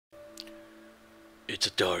It's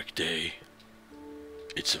a dark day.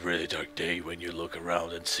 It's a really dark day when you look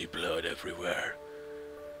around and see blood everywhere.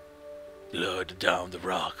 Blood down the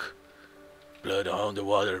rock. Blood on the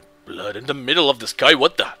water. Blood in the middle of the sky.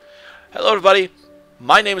 What the? Hello everybody.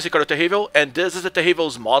 My name is Ricardo Terrivel, and this is the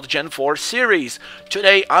Terrivel's MODJAM 4 series.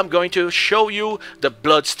 Today I'm going to show you the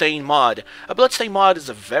Bloodstain mod. A Bloodstain mod is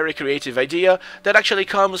a very creative idea that actually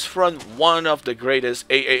comes from one of the greatest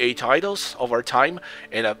AAA titles of our time,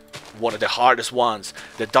 and one of the hardest ones,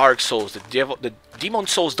 the Dark Souls, the Demon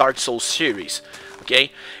Souls Dark Souls series.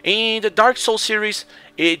 Okay, in the Dark Souls series,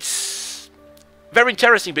 it's very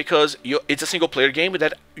interesting because it's a single player game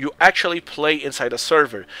that you actually play inside a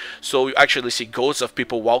server. So you actually see ghosts of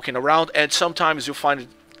people walking around, and sometimes you find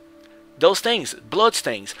those things,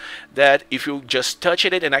 bloodstains, that if you just touch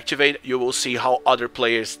it and activate, you will see how other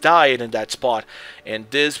players died in that spot.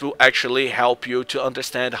 And this will actually help you to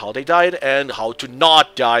understand how they died and how to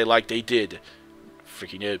not die like they did.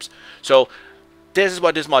 Freaking noobs. So this is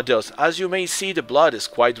what this mod does. As you may see, the blood is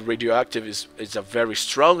quite radioactive. It's a very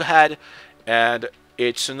strong head. And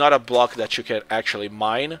it's not a block that you can actually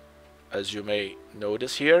mine, as you may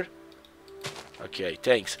notice here. Okay,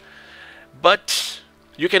 thanks. But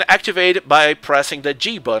you can activate it by pressing the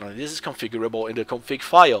G button. This is configurable in the config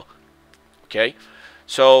file. Okay,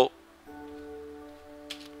 so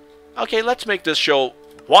let's make this show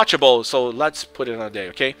watchable. So let's put it on a day.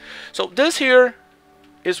 Okay, so this here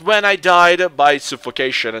is when I died by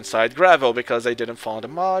suffocation inside gravel because I didn't find a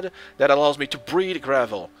mod that allows me to breathe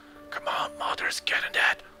gravel. Come on, modders, get in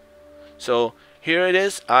that. So here it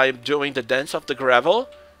is. I'm doing the dance of the gravel.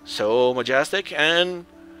 So majestic. And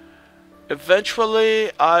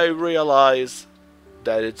eventually I realize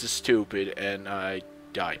that it's stupid and I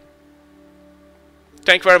die.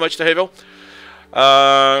 Thank you very much, Terrivel.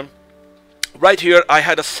 Right here I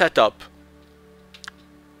had a setup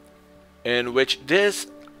in which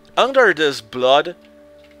under this blood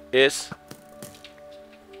is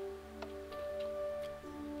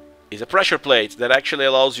a pressure plate that actually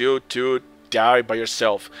allows you to die by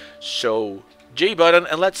yourself. So J button,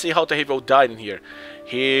 and let's see how Terrivel died in here.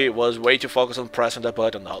 He was way too focused on pressing the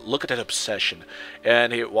button. Now look at that obsession.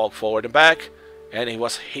 And he walked forward and back, and he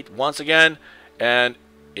was hit once again, and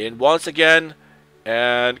in once again,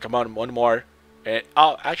 and come on, one more. And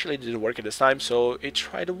oh, actually it didn't work at this time, so it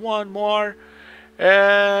tried one more,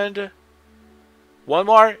 and one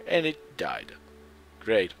more, and it died.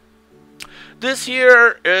 Great. This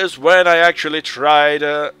here is when I actually tried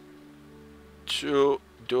to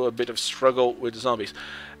do a bit of struggle with zombies.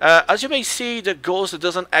 As you may see, the ghost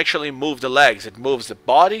doesn't actually move the legs. It moves the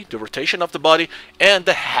body, the rotation of the body, and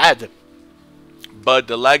the head. But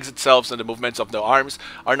the legs itself and the movements of the arms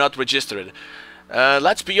are not registered.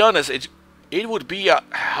 Let's be honest, it would be a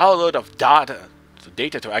hell lot of data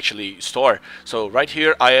to actually store. So right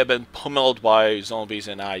here I have been pummeled by zombies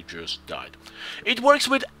and I just died. It works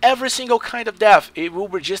with every single kind of death. It will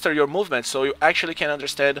register your movements so you actually can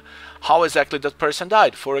understand how exactly that person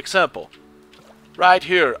died. For example, right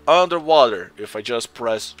here underwater, if I just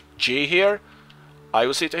press G here, I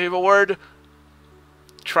will see the evil word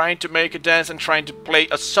trying to make a dance and trying to play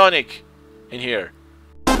a Sonic in here.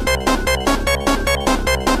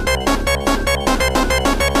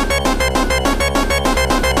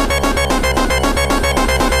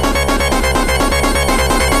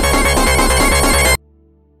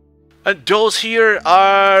 And those here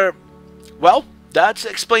are, well, that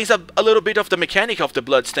explains a little bit of the mechanic of the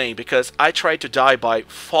bloodstain, because I tried to die by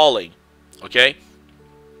falling, okay?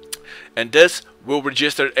 And this will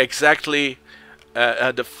register exactly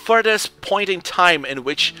the furthest point in time in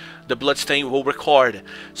which the bloodstain will record.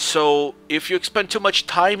 So if you spend too much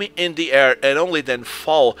time in the air and only then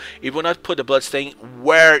fall, it will not put the bloodstain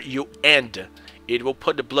where you end. It will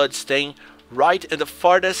put the bloodstain right in the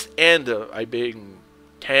farthest end, I mean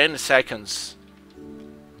 10 seconds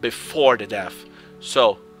before the death.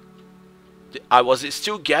 So I was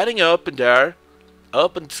still getting up in there,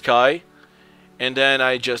 up in the sky, and then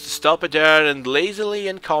I just stop it there and lazily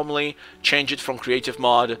and calmly change it from creative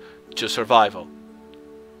mode to survival.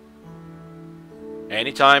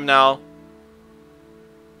 Anytime now.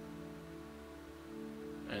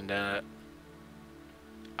 And then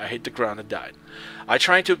I hit the ground and died. I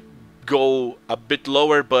tried to go a bit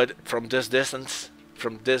lower, but from this distance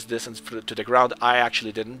to the ground, I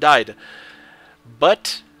actually didn't die.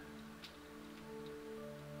 But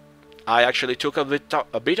I actually took a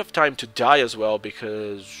bit of time to die as well,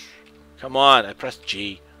 because come on, I pressed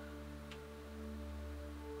G.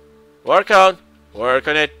 Work on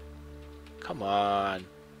it. Come on.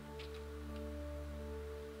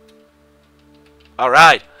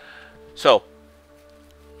 Alright. So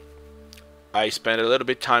I spent a little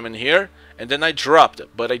bit time in here, and then I dropped,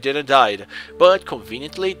 but I didn't die. But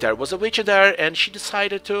conveniently, there was a witch in there, and she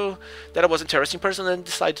decided that I was an interesting person and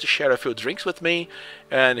decided to share a few drinks with me.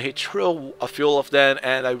 And he threw a few of them,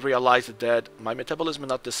 and I realized that my metabolism is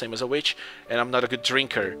not the same as a witch, and I'm not a good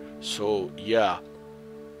drinker. So yeah,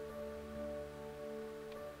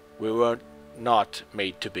 we were not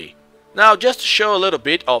made to be. Now, just to show a little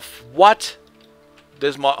bit of what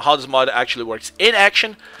this how this mod actually works in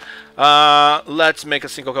action. Let's make a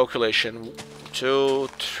single calculation. 2,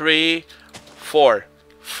 3, 4.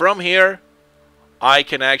 From here, I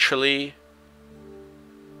can actually...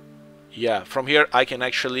 Yeah, from here I can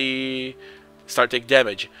actually start take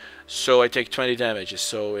damage. So I take 20 damage.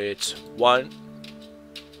 So it's 1,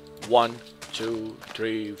 2,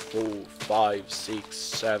 3, 4, 5, 6,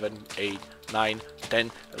 7, 8, 9,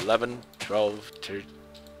 10, 11, 12,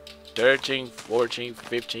 13, 14,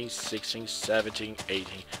 15, 16, 17, 18,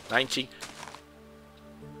 19,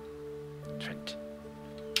 20.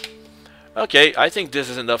 Okay, I think this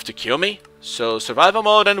is enough to kill me. So survival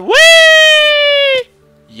mode and whee!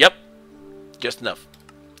 Yep, just enough.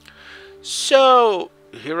 So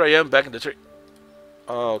here I am back in the tree.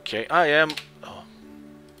 Okay, I am... Oh.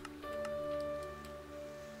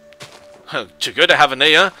 Too good to have an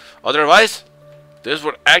A, huh? Otherwise, this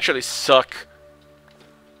would actually suck.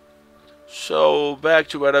 So, back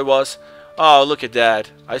to where I was. Oh, look at that.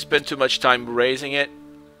 I spent too much time raising it,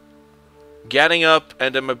 getting up,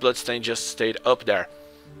 and then my bloodstain just stayed up there.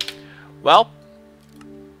 Well,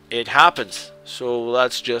 it happens. So,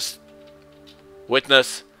 let's just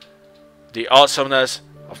witness the awesomeness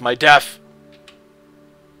of my death.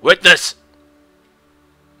 Witness!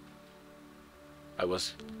 I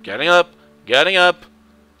was getting up, got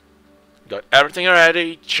everything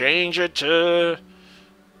ready, change it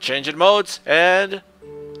modes, and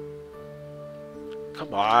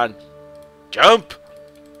come on, jump,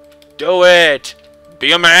 do it,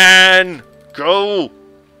 be a man, go.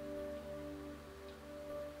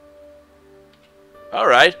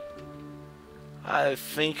 Alright, I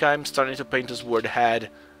think I'm starting to paint this word head.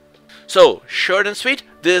 So, short and sweet,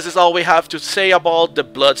 this is all we have to say about the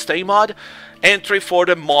Bloodstain mod, entry for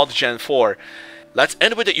the MODJAM 4. Let's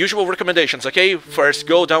end with the usual recommendations, okay? First,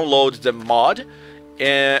 go download the mod,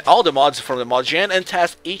 all the mods from the MODJAM, and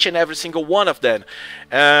test each and every single one of them.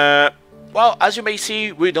 Well, as you may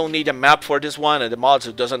see, we don't need a map for this one, and the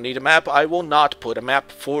mods doesn't need a map. I will not put a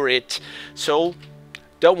map for it, so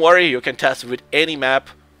don't worry, you can test with any map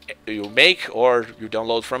you make or you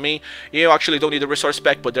download from me. You actually don't need a resource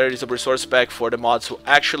pack, but there is a resource pack for the mods who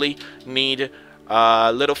actually need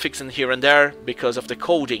little fixing here and there because of the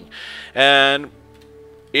coding. And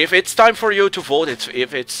if it's time for you to vote,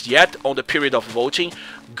 if it's yet on the period of voting,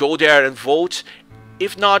 go there and vote.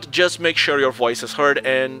 If not, just make sure your voice is heard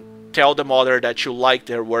and tell the modder that you like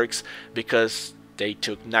their works, because they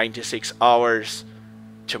took 96 hours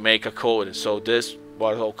to make a code. So this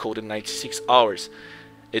was all coded in 96 hours.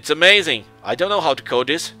 It's amazing. I don't know how to code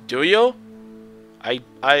this. Do you? I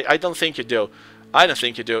don't think you do. I don't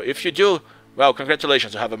think you do. If you do, well,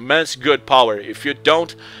 congratulations. You have immense good power. If you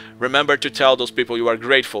don't, remember to tell those people you are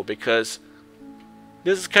grateful, because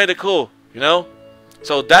this is kind of cool, you know?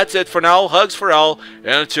 So that's it for now. Hugs for all.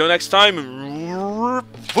 And until next time.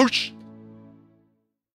 Whoosh!